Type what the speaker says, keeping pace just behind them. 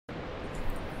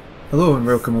Hello and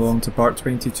welcome along to part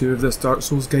 22 of this Dark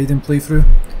Souls guide and playthrough.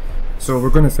 So we're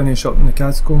going to finish up in the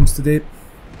Catacombs today,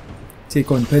 take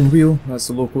on Pinwheel, that's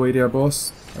the local area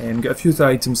boss, and get a few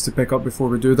items to pick up before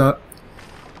we do that.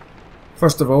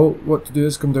 First of all, what to do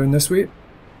is come down this way,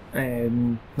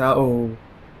 and that'll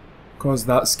cause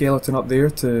that skeleton up there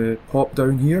to pop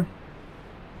down here.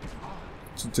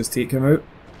 So just take him out.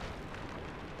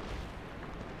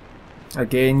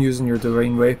 Again using your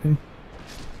divine weapon.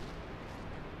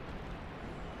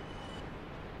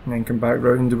 And then come back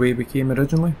round the way we came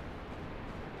originally.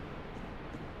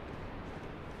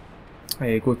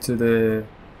 Go to the...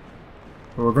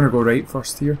 well, we're going to go right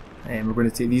first here, and we're going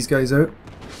to take these guys out.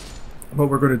 What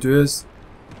we're going to do is,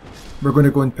 we're going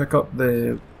to go and pick up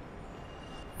the...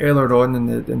 earlier on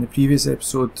in the previous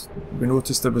episode, we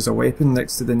noticed there was a weapon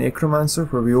next to the necromancer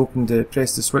where we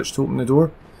pressed the switch to open the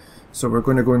door. So we're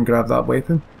going to go and grab that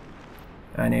weapon.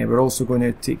 And we're also going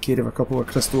to take care of a couple of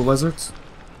crystal lizards.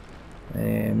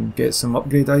 Get some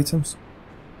upgrade items.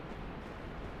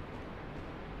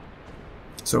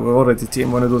 So we've already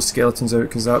taken one of those skeletons out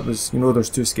because that was, you know, there's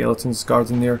two skeletons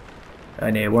guarding there,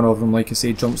 and one of them, like I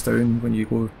say, jumps down when you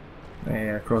go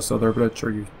across the other bridge,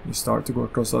 or you start to go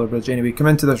across the other bridge. Anyway, come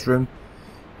into this room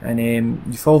and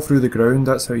you fall through the ground.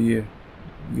 That's how you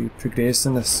progress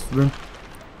in this room.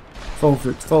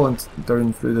 Falling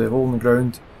down through the hole in the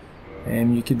ground.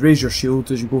 You could raise your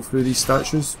shield as you go through these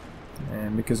statues,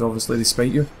 because obviously they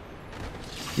spite you.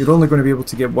 You're only going to be able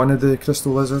to get one of the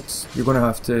crystal lizards. You're going to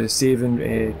have to save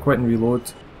and quit and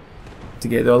reload to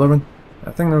get the other one.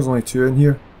 I think there's only two in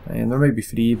here, and there might be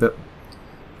three, but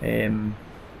I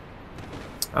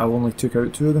only took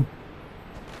out two of them.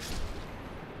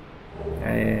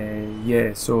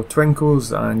 Yeah, so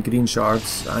twinkles and green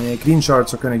shards, and green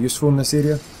shards are kind of useful in this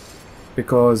area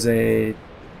because the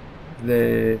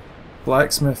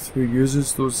blacksmith who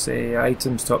uses those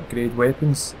items to upgrade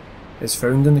weapons is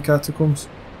found in the Catacombs.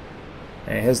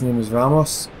 His name is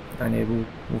Vamos, and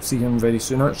we'll see him very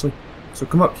soon actually. So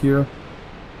come up here,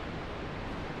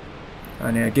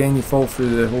 and again you fall through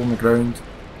the hole in the ground,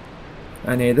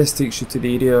 and this takes you to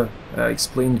the area I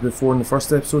explained before in the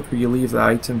first episode where you leave the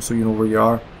item so you know where you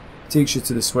are. It takes you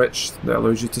to the switch that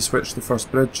allows you to switch the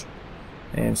first bridge,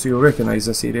 so you'll recognise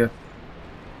this area.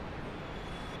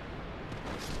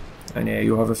 And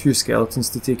you'll have a few skeletons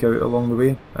to take out along the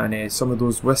way, and some of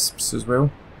those wisps as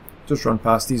well. Just run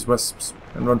past these wisps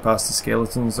and run past the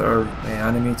skeletons that are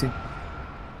animating.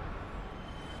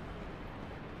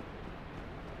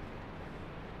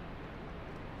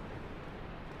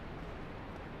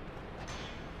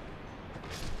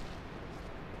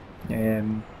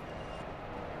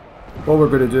 What we're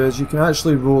going to do is you can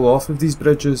actually roll off of these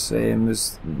bridges.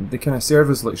 They kind of serve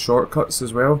as like shortcuts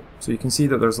as well. So you can see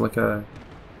that there's like a...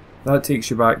 that takes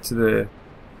you back to the,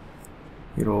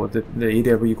 you know, the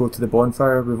area where you go to the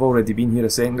bonfire. We've already been here a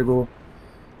second ago.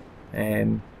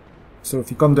 So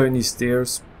if you come down these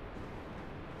stairs,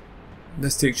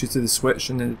 this takes you to the switch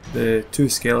and the two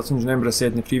skeletons. Remember I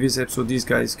said in the previous episode these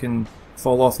guys can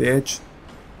fall off the edge,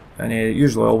 and it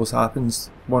usually always happens.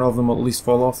 One of them will at least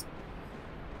fall off.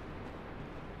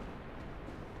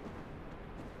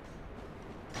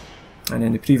 And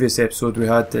in the previous episode we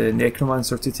had the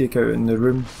necromancer to take out in the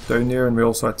room down there, and we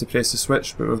also had to press the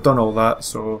switch, but we've done all that,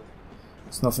 so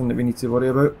it's nothing that we need to worry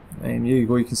about. Here you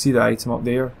go, you can see the item up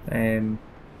there.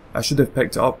 I should have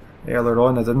picked it up earlier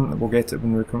on, I didn't. We'll get it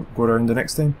when we go around the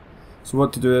next time. So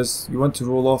what to do is, you want to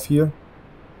roll off here.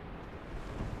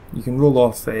 You can roll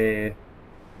off, you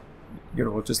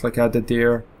know, just like I did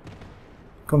there.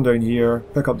 Come down here,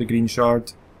 pick up the green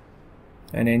shard,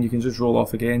 and then you can just roll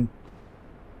off again.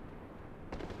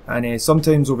 And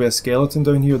sometimes there'll be a skeleton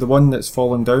down here. The one that's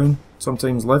fallen down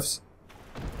sometimes lives.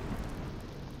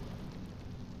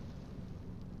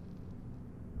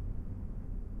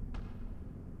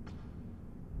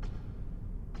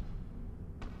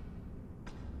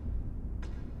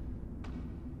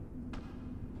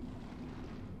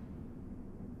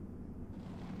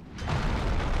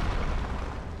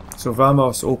 So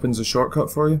Vamos opens a shortcut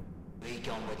for you.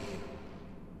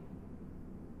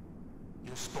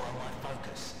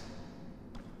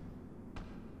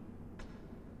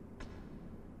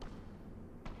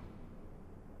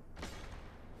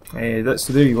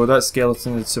 So there you go, that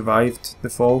skeleton had survived the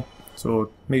fall,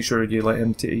 so make sure you let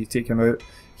him take him out.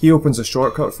 He opens a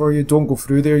shortcut for you. Don't go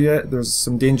through there yet, there's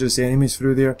some dangerous enemies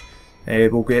through there.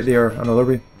 We'll get there another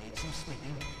way.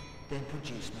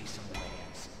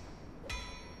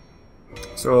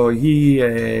 So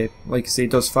he, like I say,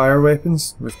 does fire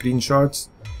weapons with green shards.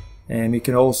 He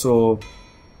can also,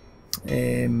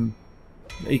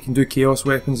 he can do chaos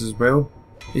weapons as well.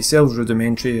 He sells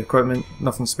rudimentary equipment,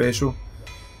 nothing special.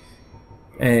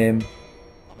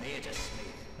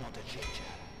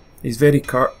 He's very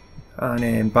curt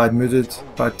and bad mooded,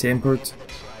 bad tempered.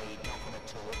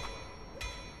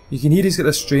 You can hear he's got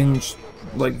this strange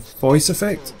like voice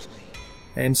effect.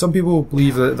 Some people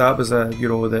believe that that was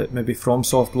that maybe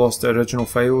FromSoft lost the original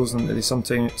files and that they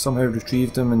somehow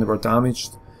retrieved them and they were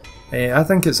damaged. I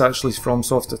think it's actually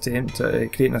FromSoft's attempt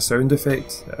at creating a sound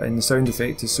effect, and the sound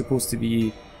effect is supposed to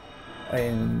be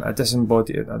a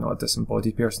disembodied, not a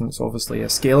disembodied person, it's obviously a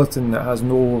skeleton that has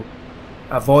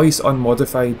a voice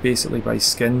unmodified basically by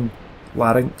skin,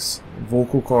 larynx,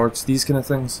 vocal cords, these kind of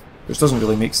things, which doesn't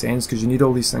really make sense because you need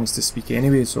all these things to speak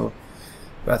anyway, so.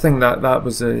 But I think that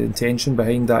was the intention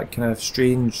behind that kind of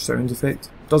strange sound effect.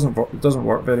 It doesn't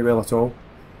work very well at all.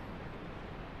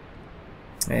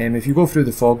 If you go through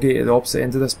the fog gate at the opposite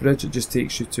end of this bridge, it just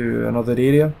takes you to another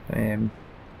area.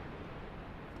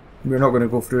 We're not going to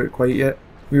go through it quite yet.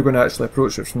 We're going to actually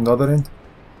approach it from the other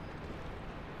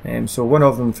end. So one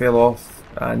of them fell off,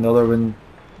 and the other one,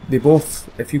 they both,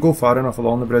 if you go far enough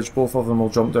along the bridge, both of them will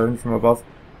jump down from above.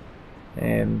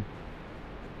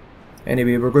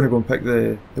 Anyway, we're going to go and pick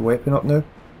the weapon up now,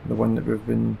 the one that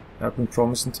I've been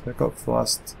promising to pick up for the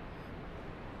last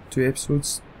 2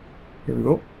 episodes. Here we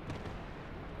go.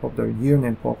 Pop down here and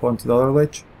then pop onto the other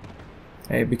ledge.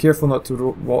 Be careful not to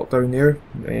walk down there,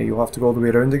 you'll have to go all the way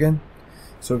around again.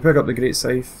 So we pick up the Great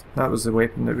Scythe. That was the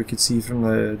weapon that we could see from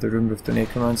the room with the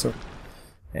Necromancer.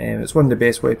 It's one of the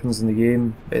best weapons in the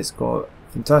game. It's got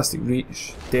fantastic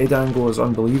reach, dead angle is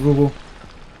unbelievable.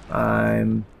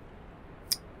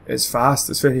 It's fast,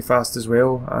 it's very fast as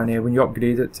well, and when you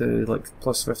upgrade it to like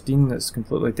plus 15 it's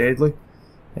completely deadly,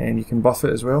 and you can buff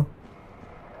it as well.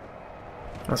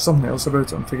 There's something else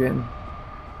about it I'm forgetting.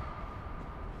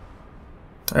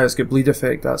 It's got bleed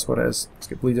effect, that's what it is, it's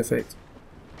got bleed effect.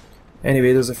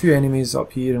 Anyway, there's a few enemies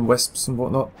up here and wisps and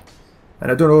whatnot,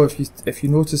 and I don't know if you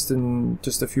noticed in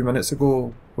just a few minutes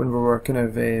ago when we were kind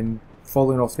of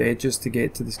falling off the edges to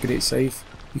get to this Great Scythe,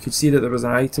 you could see that there was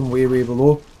an item way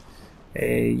below.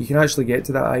 You can actually get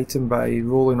to that item by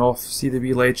rolling off, see the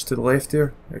wee ledge to the left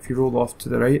there, if you roll off to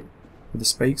the right with the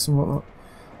spikes and whatnot.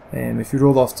 If you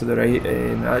roll off to the right,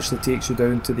 it actually takes you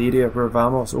down to the area where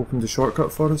Vamos opened the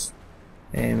shortcut for us.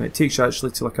 It takes you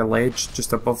actually to like a ledge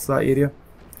just above that area,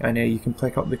 and you can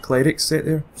pick up the cleric set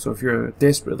there, so if you're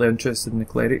desperately interested in the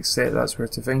cleric set, that's where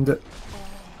to find it.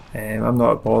 I'm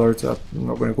not bothered, I'm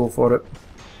not going to go for it.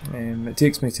 It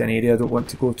takes me to an area I don't want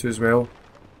to go to as well.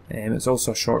 It's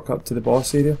also a shortcut to the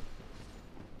boss area.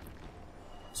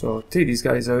 So take these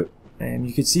guys out.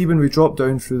 You could see when we dropped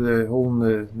down through the hole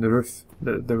in the roof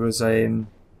that there was a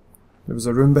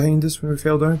room behind us when we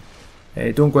fell down.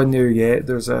 Don't go in there yet,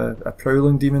 there's a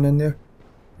prowling demon in there,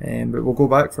 but we'll go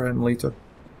back for him later.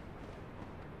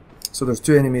 So there's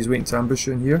 2 enemies waiting to ambush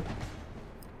you in here,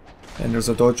 and there's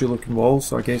a dodgy looking wall,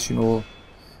 so I guess you know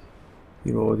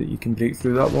that you can break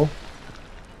through that wall.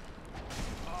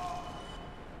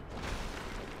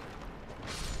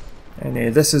 And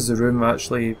this is the room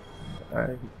actually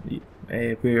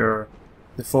where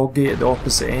the fog gate at the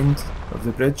opposite end of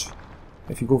the bridge.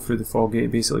 If you go through the fog gate,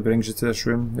 it basically brings you to this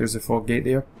room. There's the fog gate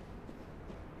there.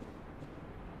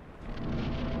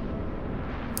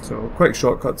 So quick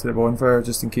shortcut to the bonfire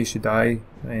just in case you die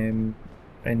in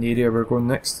the area we're going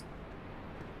next.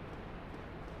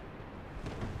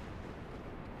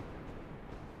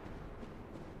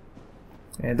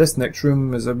 This next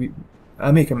room is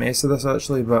I make a mess of this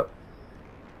actually, but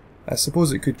I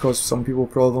suppose it could cause some people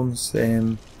problems.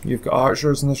 You've got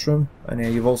archers in this room, and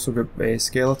you've also got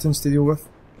skeletons to deal with.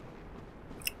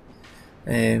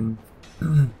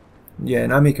 Yeah,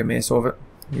 and I make a mess of it.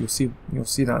 You'll see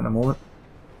that in a moment.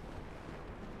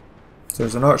 So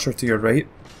there's an archer to your right.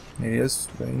 There he is,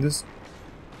 behind us.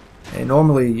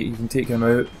 Normally you can take him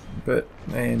out, but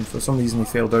for some reason he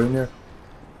fell down there.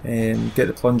 Get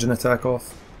the plunging attack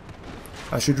off.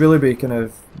 I should really be kind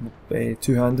of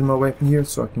two-handing my weapon here,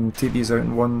 so I can take these out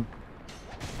in one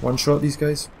shot these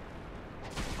guys.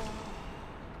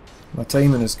 My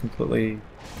timing is completely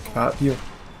crap here.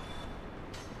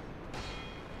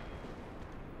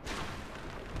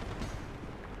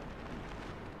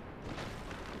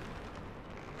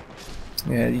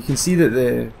 Yeah, you can see that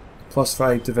the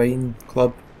 +5 Divine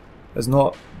Club is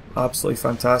not absolutely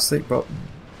fantastic, but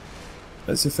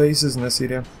it suffices in this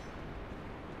area.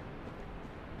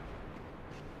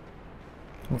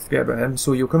 Don't forget about him.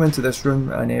 So you'll come into this room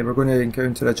and we're going to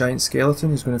encounter a giant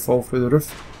skeleton who's going to fall through the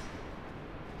roof.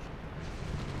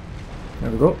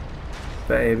 There we go.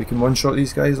 But we can one-shot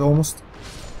these guys almost.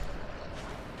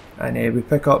 And we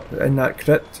pick up in that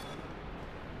crypt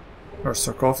or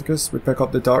sarcophagus, we pick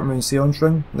up the Dark Moon Seance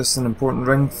ring. This is an important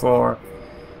ring for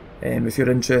if you're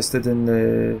interested in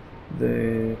the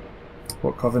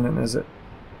what covenant is it?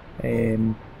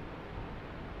 The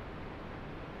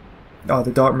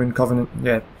Dark Moon Covenant.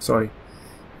 Yeah, sorry.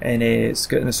 And it's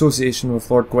got an association with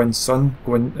Lord Gwyn's son,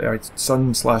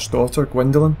 son/daughter,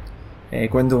 Gwendolyn.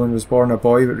 Gwendolyn was born a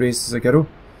boy but raised as a girl.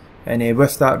 And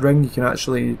with that ring, you can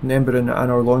actually, remember in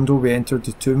Anor Londo, we entered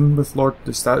the tomb with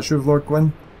the statue of Lord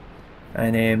Gwyn.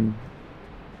 And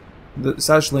it's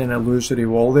actually an illusory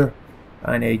wall there.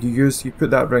 And you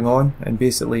put that ring on, and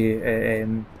basically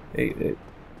it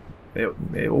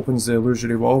opens the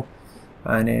illusory wall,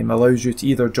 and allows you to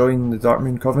either join the Dark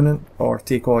Moon Covenant or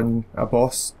take on a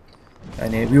boss.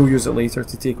 And we'll use it later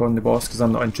to take on the boss because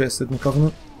I'm not interested in the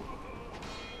Covenant.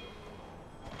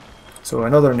 So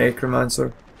another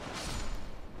Necromancer.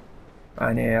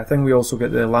 And I think we also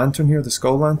get the lantern here, the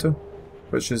Skull Lantern,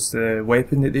 which is the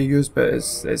weapon that they use, but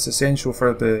it's essential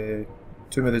for the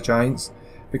Tomb of the Giants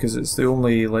because it's the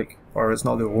only, or it's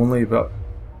not the only, but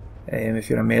if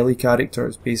you're a melee character,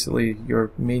 it's basically your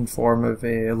main form of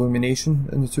illumination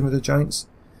in the Tomb of the Giants.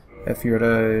 If you're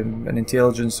an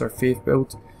intelligence or faith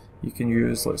build, you can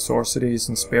use like sorceries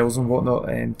and spells and whatnot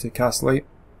to cast light.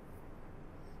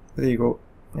 There you go.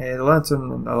 The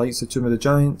lantern lights the Tomb of the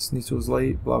Giants, Nito's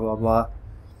light, blah blah blah.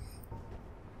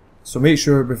 So make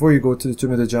sure before you go to the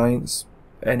Tomb of the Giants,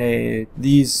 and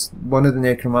one of the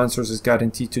Necromancers is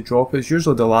guaranteed to drop it. It's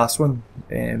usually the last one,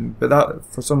 but that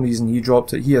for some reason he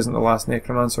dropped it. He isn't the last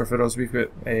Necromancer for us. We've got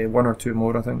one or two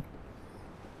more, I think.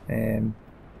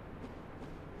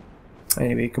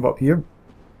 Anyway, come up here.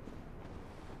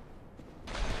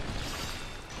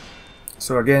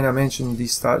 So again, I mentioned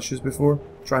these statues before.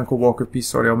 Tranquil Walker Piece,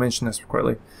 sorry, I'll mention this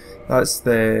quickly. That's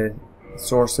the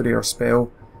sorcery or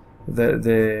spell that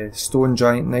the Stone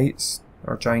Giant Knights,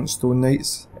 or Giant Stone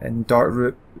Knights, in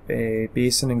Darkroot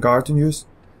Basin and Garden use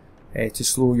to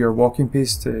slow your walking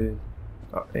pace to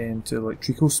like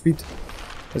treacle speed,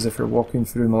 as if you're walking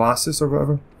through molasses or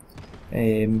whatever.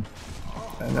 And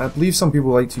I believe some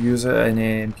people like to use it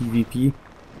in PvP.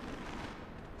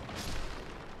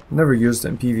 Never used it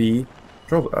in PvE.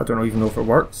 Probably, I don't even know if it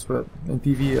works, but in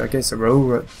PvE I guess it will.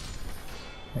 But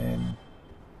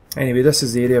anyway, this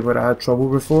is the area where I had trouble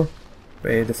before.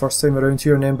 The first time around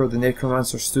here, remember the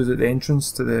Necromancer stood at the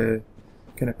entrance to the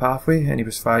kind of pathway, and he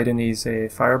was firing his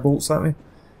firebolts at me,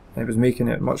 and it was making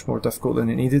it much more difficult than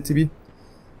it needed to be.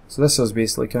 So this is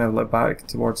basically kind of like back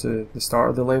towards the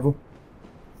start of the level,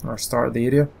 or start of the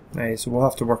area. So we'll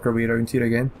have to work our way around here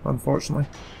again, unfortunately.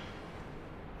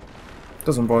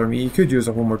 Doesn't bother me. You could use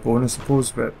a homeward bone, I suppose,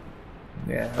 but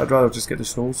yeah, I'd rather just get the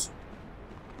souls.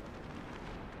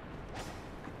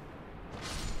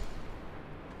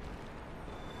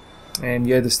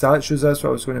 Yeah, the statues, that's what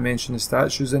I was going to mention, the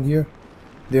statues in here.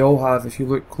 They all have, if you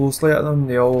look closely at them,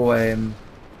 they all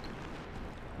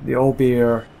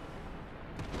bear,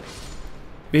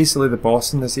 basically the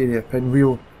boss in this area,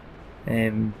 Pinwheel.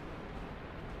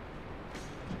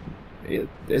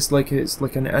 It's like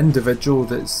an individual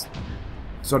that's,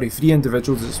 sorry, 3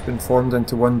 individuals that's been formed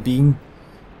into one being.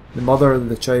 The mother,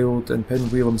 the child, and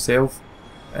Pinwheel himself.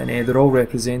 And they're all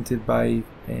represented by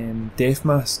death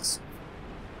masks.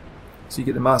 So you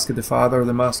get the mask of the father,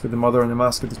 the mask of the mother, and the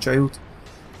mask of the child.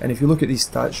 And if you look at these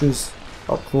statues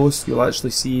up close, you'll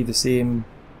actually see the same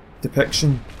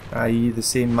depiction, i.e. the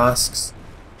same masks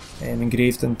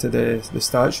engraved into the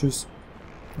statues.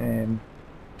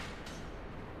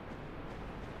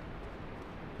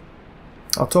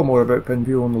 I'll talk more about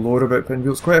Pinwheel and the lore about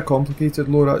Pinwheel. It's quite a complicated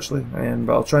lore actually,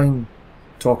 but I'll try and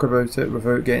talk about it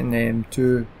without getting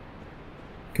too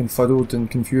confuddled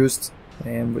and confused.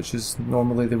 Which is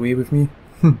normally the way with me.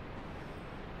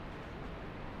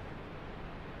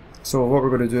 So what we're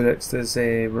going to do next is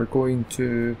we're going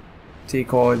to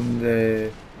take on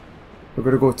we're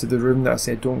going to go to the room that I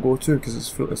said don't go to because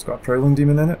it's got a prowling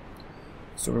demon in it.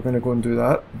 So we're going to go and do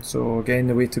that. So again,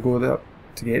 the way to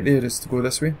get there is to go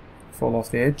this way, fall off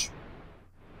the edge.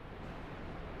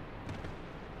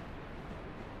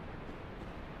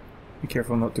 Be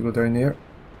careful not to go down there.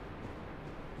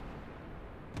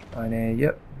 And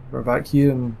yep, we're back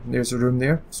here and there's a room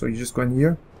there, so you just go in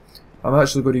here. I'm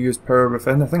actually going to use Power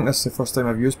Within. I think this is the first time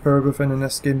I've used Power Within in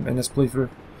this game, in this playthrough.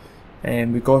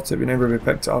 We got it, remember we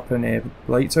picked it up in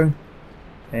Blighttown.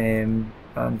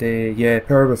 Yeah,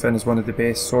 Power Within is one of the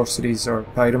best sorceries, or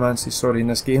pyromancies, sorry, in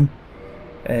this game.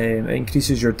 It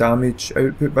increases your damage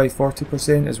output by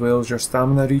 40% as well as your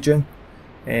stamina regen.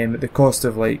 At the cost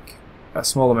of like a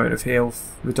small amount of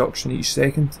health reduction each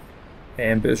second.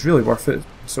 But it's really worth it,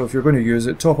 so if you're going to use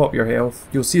it, top up your health.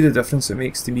 You'll see the difference it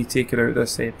makes to me taking out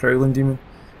this Prowling Demon,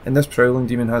 And this prowling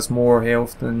demon has more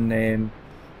health than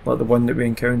like the one that we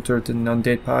encountered in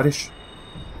Undead Parish.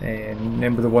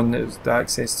 Remember the one that was the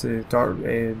access to Dark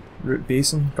Root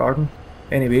Basin Garden?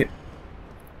 Anyway.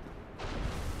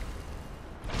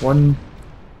 1,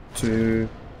 2,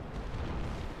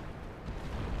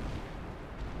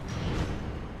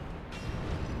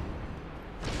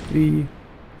 3,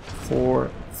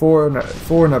 4, 4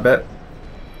 and a bit.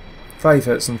 5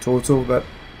 hits in total, but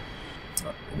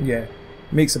yeah,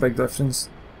 makes a big difference.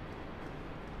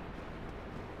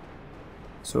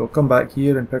 So I'll come back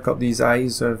here and pick up these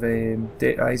Eyes of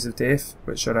Death,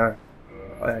 which are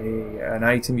an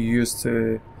item you use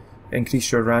to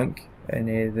increase your rank in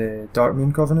the Dark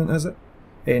Moon Covenant, is it?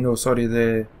 No,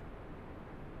 sorry,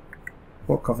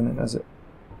 what Covenant is it?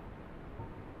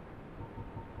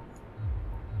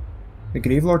 The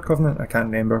Gravelord Covenant? I can't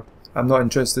remember. I'm not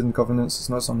interested in Covenants, it's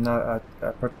not something that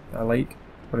I like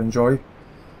or enjoy.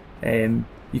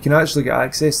 You can actually get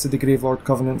access to the Gravelord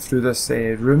Covenant through this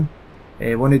room.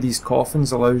 One of these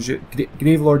coffins allows you...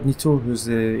 Gravelord Nito, who's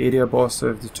the area boss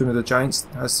of the Tomb of the Giants,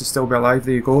 has to still be alive.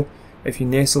 There you go. If you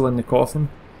nestle in the coffin,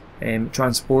 it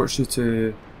transports you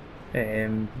to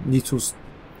Nito's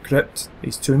crypt,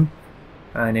 his tomb,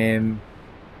 and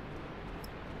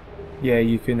yeah,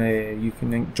 you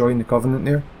can join the Covenant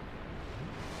there.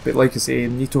 But like I say,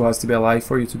 Nito has to be alive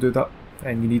for you to do that,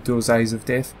 and you need those Eyes of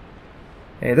Death.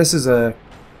 This is a...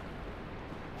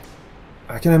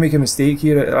 I kind of make a mistake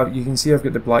here. You can see I've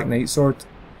got the Black Knight sword.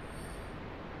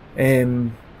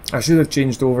 I should have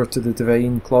changed over to the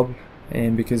Divine Club,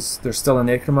 because there's still a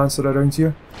Necromancer around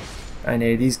here, and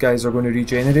these guys are going to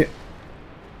regenerate.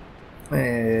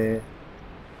 I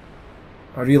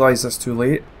realise this too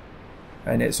late,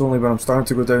 and it's only when I'm starting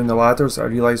to go down the ladders I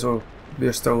realise, oh,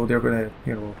 they're going to,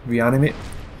 you know, reanimate.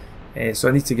 So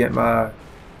I need to get my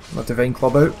Divine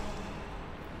Club out.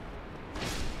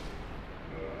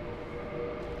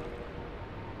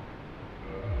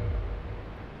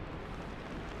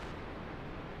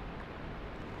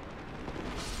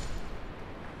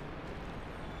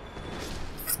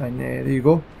 And there you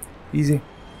go, easy.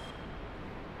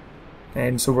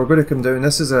 So we're going to come down.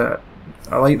 This is I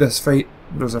like this fight.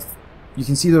 You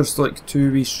can see there's like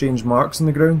 2 wee strange marks in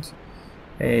the ground.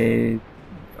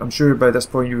 I'm sure by this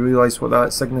point you realise what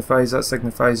that signifies. That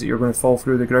signifies that you're going to fall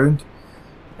through the ground.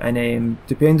 And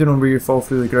depending on where you fall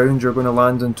through the ground, you're going to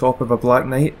land on top of a Black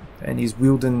Knight, and he's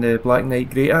wielding the Black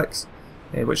Knight Great Axe,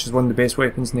 which is one of the best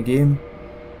weapons in the game.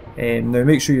 Now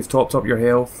make sure you've topped up your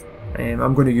health.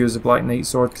 I'm going to use the Black Knight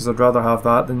sword because I'd rather have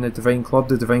that than the Divine Club.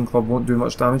 The Divine Club won't do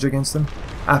much damage against him.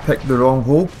 I picked the wrong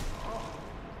hole.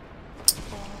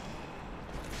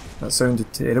 That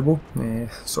sounded terrible.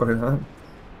 Sorry for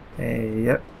that.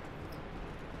 Yep.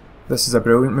 This is a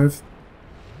brilliant move.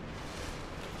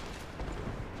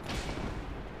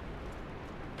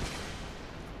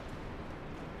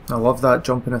 I love that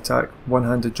jumping attack,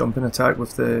 one-handed jumping attack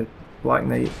with the Black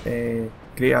Knight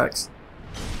Great Axe.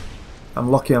 I'm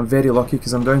lucky, I'm very lucky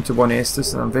because I'm down to 1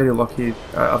 Estus, and I'm very lucky.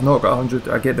 I've not got 100,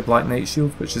 I get the Black Knight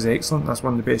shield, which is excellent. That's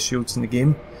one of the best shields in the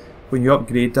game. When you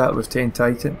upgrade that with 10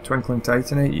 Twinkling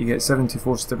Titanite, you get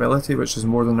 74 stability, which is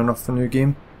more than enough for New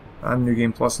Game, and New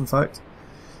Game Plus in fact.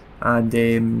 And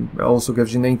it also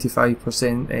gives you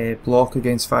 95% block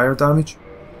against fire damage.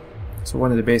 So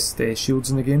one of the best shields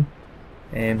in the game.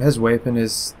 His weapon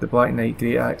is the Black Knight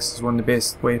Great Axe. It's one of the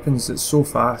best weapons. It's so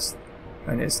fast,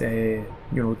 and it's you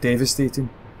know, devastating.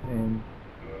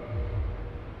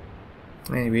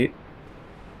 Anyway,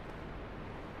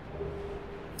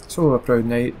 so a proud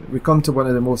knight. We come to one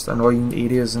of the most annoying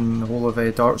areas in the whole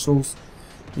of Dark Souls.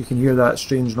 You can hear that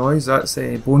strange noise. That's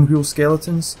Pinwheel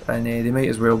skeletons, and they might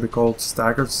as well be called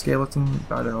staggered skeleton.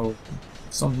 I don't know,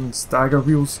 something stagger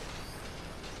wheels,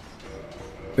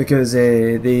 because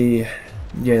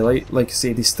yeah, like I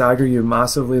say, they stagger you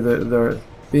massively. They're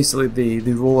basically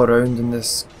they roll around in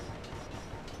this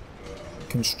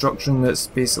construction that's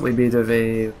basically made of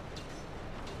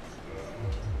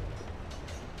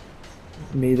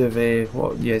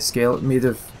what? Yeah, skeleton. Made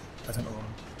of,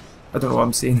 I don't know what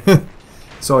I'm saying.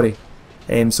 Sorry.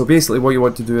 So basically, what you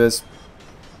want to do is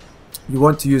you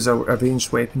want to use a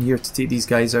ranged weapon here to take these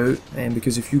guys out,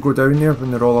 because if you go down there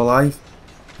when they're all alive,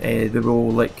 they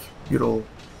will, like, you know,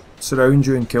 surround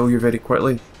you and kill you very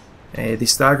quickly. They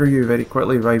stagger you very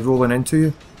quickly by rolling into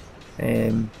you.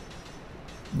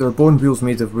 They're bone wheels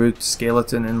made of wood,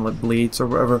 skeleton, and like blades or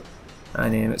whatever,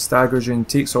 and it staggers you and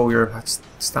takes all your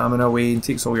stamina away and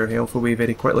takes all your health away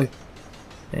very quickly.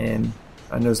 And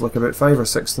there's like about 5 or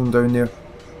 6 of them down there.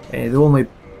 The only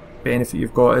benefit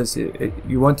you've got is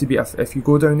you want to be if you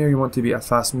go down there, you want to be at a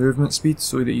fast movement speed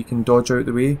so that you can dodge out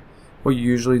the way. what you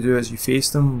usually do is you face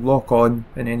them, lock on,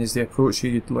 and then as they approach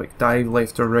you, you'd like dive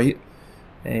left or right,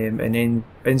 and then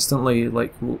instantly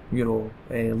like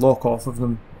lock off of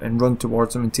them and run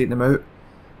towards them and take them out.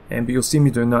 But you'll see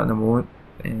me doing that in a moment.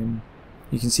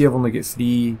 You can see I've only got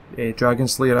 3 Dragon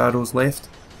Slayer arrows left,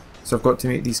 so I've got to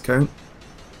make these count.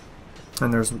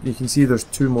 And you can see there's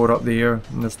 2 more up there,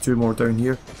 and there's 2 more down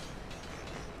here.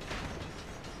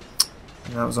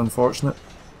 And that was unfortunate.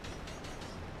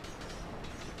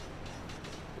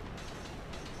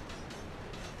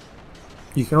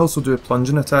 You can also do a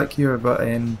plunging attack here, but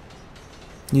you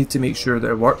need to make sure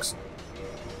that it works.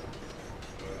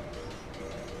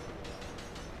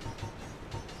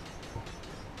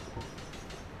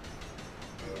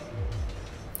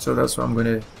 So that's what I'm going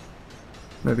to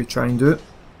maybe try and do it.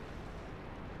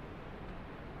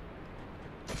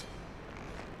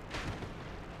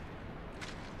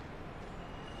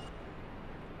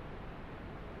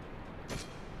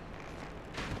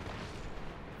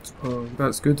 So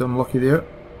that's good, I'm lucky there.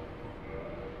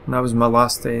 And that was my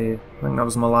last, I think that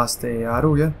was my last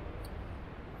arrow, yeah.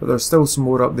 But there's still some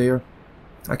more up there.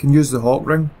 I can use the Hawk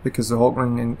Ring, because the Hawk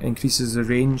Ring increases the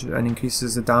range and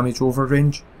increases the damage over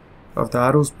range of the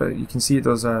arrows, but you can see it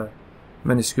does a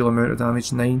minuscule amount of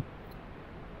damage, 9.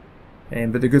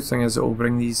 But the good thing is it will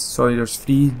bring these, sorry, there's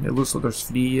 3, it looks like there's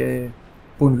 3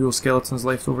 Pinwheel skeletons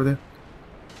left over there.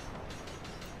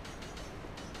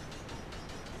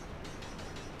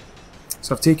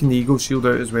 So I've taken the Eagle Shield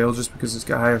out as well, just because it's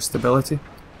got higher stability.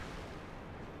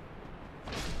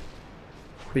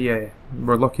 But yeah,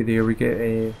 we're lucky there, we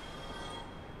get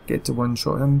to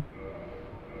one-shot him.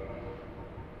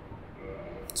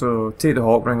 So take the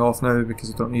Hawk Ring off now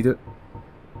because I don't need it.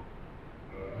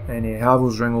 And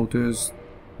Havel's Ring will do is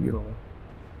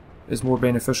more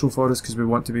beneficial for us because we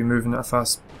want to be moving at a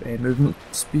fast movement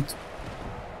speed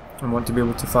and want to be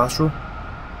able to fast roll.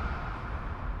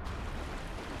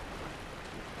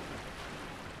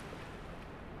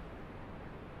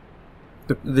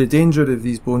 The danger of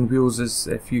these bone wheels is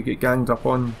if you get ganged up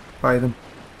on by them,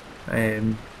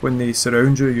 when they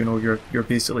surround you, you're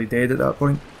basically dead at that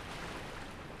point.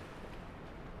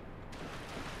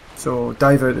 So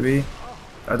dive out of the way.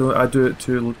 I do it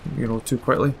too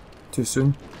quickly, too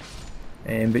soon.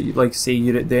 But like say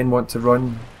you then want to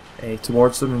run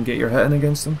towards them and get your hit in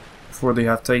against them before they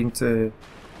have time to.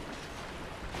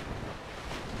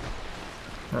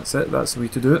 That's it. That's the way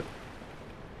to do it.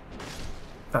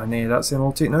 And that's them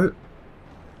all taken out.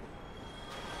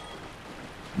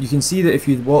 You can see that if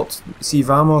you'd walked, see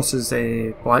Vamos's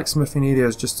blacksmithing area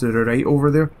is just to the right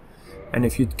over there, and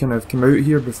if you'd kind of come out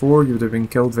here before, you would have been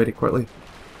killed very quickly.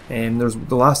 There's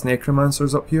the last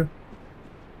necromancer's up here,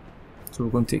 so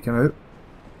we're going to take him out.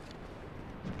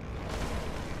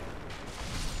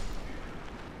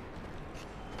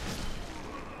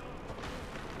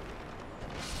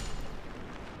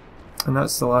 And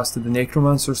that's the last of the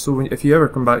necromancers, so if you ever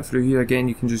come back through here again,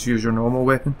 you can just use your normal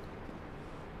weapon.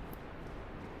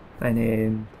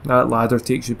 And that ladder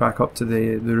takes you back up to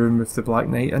the room with the Black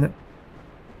Knight in it.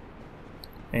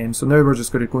 So now we're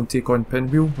just going to go and take on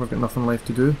Pinwheel. We've got nothing left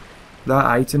to do. That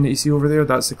item that you see over there,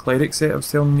 that's the cleric set I was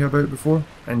telling you about before.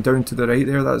 And down to the right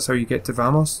there, that's how you get to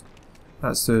Vamos.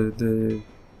 That's the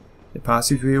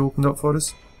passageway opened up for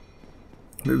us.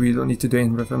 But we don't need to do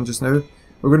anything with him just now.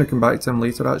 We're going to come back to him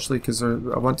later actually, because I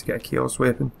want to get a chaos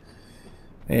weapon.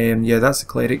 Yeah, that's the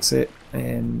cleric set.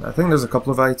 I think there's a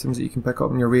couple of items that you can pick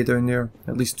up on your way down there,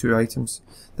 at least 2 items.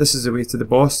 This is the way to the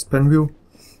boss, Pinwheel.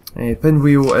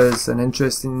 Pinwheel is an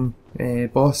interesting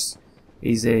boss.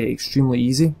 He's extremely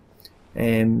easy.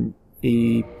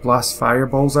 He blasts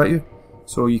fireballs at you,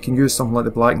 so you can use something like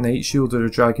the Black Knight shield or the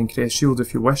Dragon Crest shield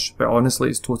if you wish, but honestly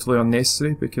it's totally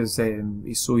unnecessary because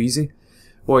he's so easy.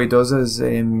 What he does is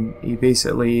he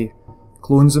basically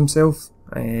clones himself.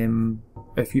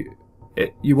 If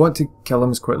you want to kill him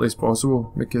as quickly as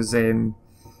possible, because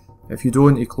if you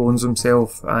don't, he clones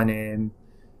himself, and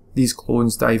these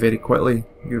clones die very quickly.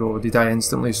 They die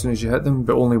instantly as soon as you hit them,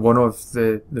 but only one of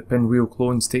the Pinwheel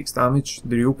clones takes damage,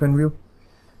 the real Pinwheel.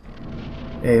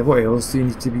 What else do you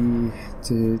need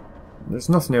there's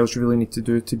nothing else you really need to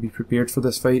do to be prepared for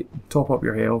this fight. Top up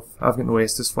your health. I've got no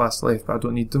Estus flasks left, but I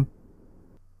don't need them.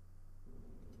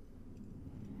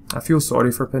 I feel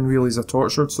sorry for Pinwheel, he's a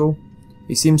tortured soul.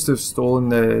 He seems to have stolen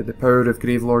the power of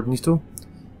Gravelord Nito,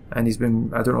 and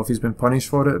I don't know if he's been punished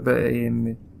for it, but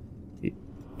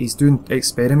he's doing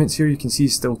experiments here. You can see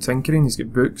he's still tinkering. He's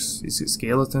got books, he's got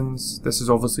skeletons. This is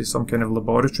obviously some kind of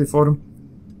laboratory for him.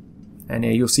 And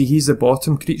you'll see he's the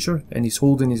bottom creature, and he's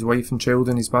holding his wife and child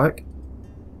on his back.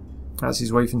 That's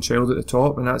his wife and child at the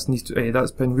top, and that's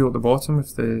Pinwheel at the bottom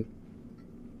with the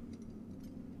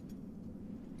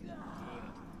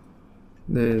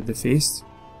the face.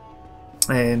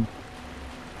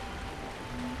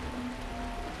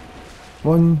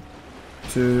 1,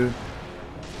 2,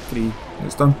 3,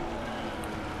 it's done.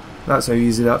 That's how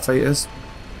easy that fight is.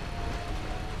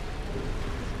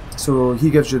 So he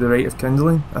gives you the Rite of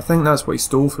Kindling. I think that's what he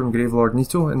stole from Gravelord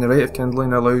Nito, and the Rite of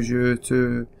Kindling allows you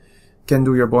to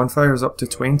kindle your bonfires up to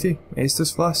 20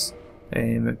 Estus flasks.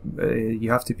 You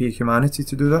have to pay humanity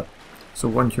to do that. So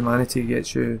 1 humanity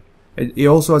gets you... He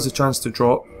also has a chance to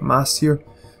drop masks here.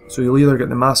 So you'll either get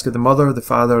the Mask of the Mother, the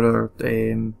Father, or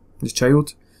the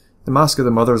Child. The Mask of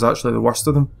the Mother is actually the worst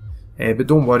of them. But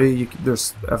don't worry,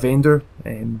 there's a vendor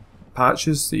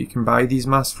patches that you can buy these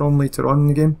masks from later on in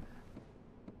the game.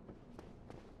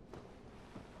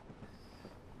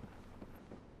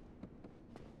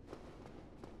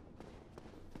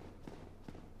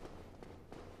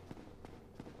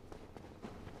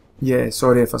 Yeah,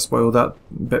 sorry if I spoiled that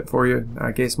bit for you.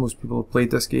 I guess most people have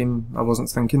played this game. I wasn't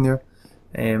thinking there.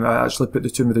 I actually put the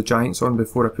Tomb of the Giants on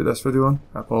before I put this video on.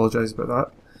 I apologise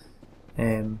about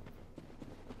that.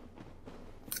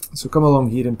 So come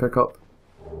along here and pick up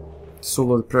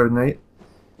Soul of the Proud Knight.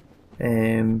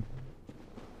 And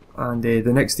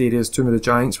the next area is Tomb of the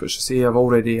Giants, which I say I've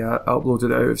already uploaded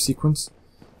it out of sequence.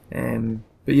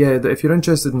 But yeah, if you're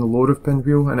interested in the lore of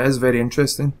Pinwheel, and it is very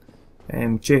interesting,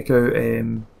 check out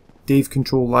Dave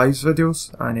Control Live's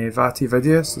videos and Vati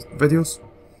videos.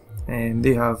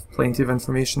 They have plenty of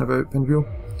information about Pinwheel.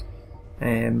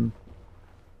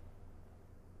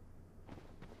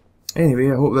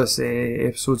 Anyway, I hope this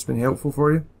episode's been helpful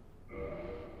for you.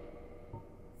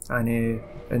 And in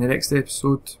the next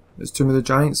episode, it's Tomb of the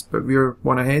Giants, but we're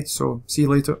one ahead, so see you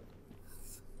later.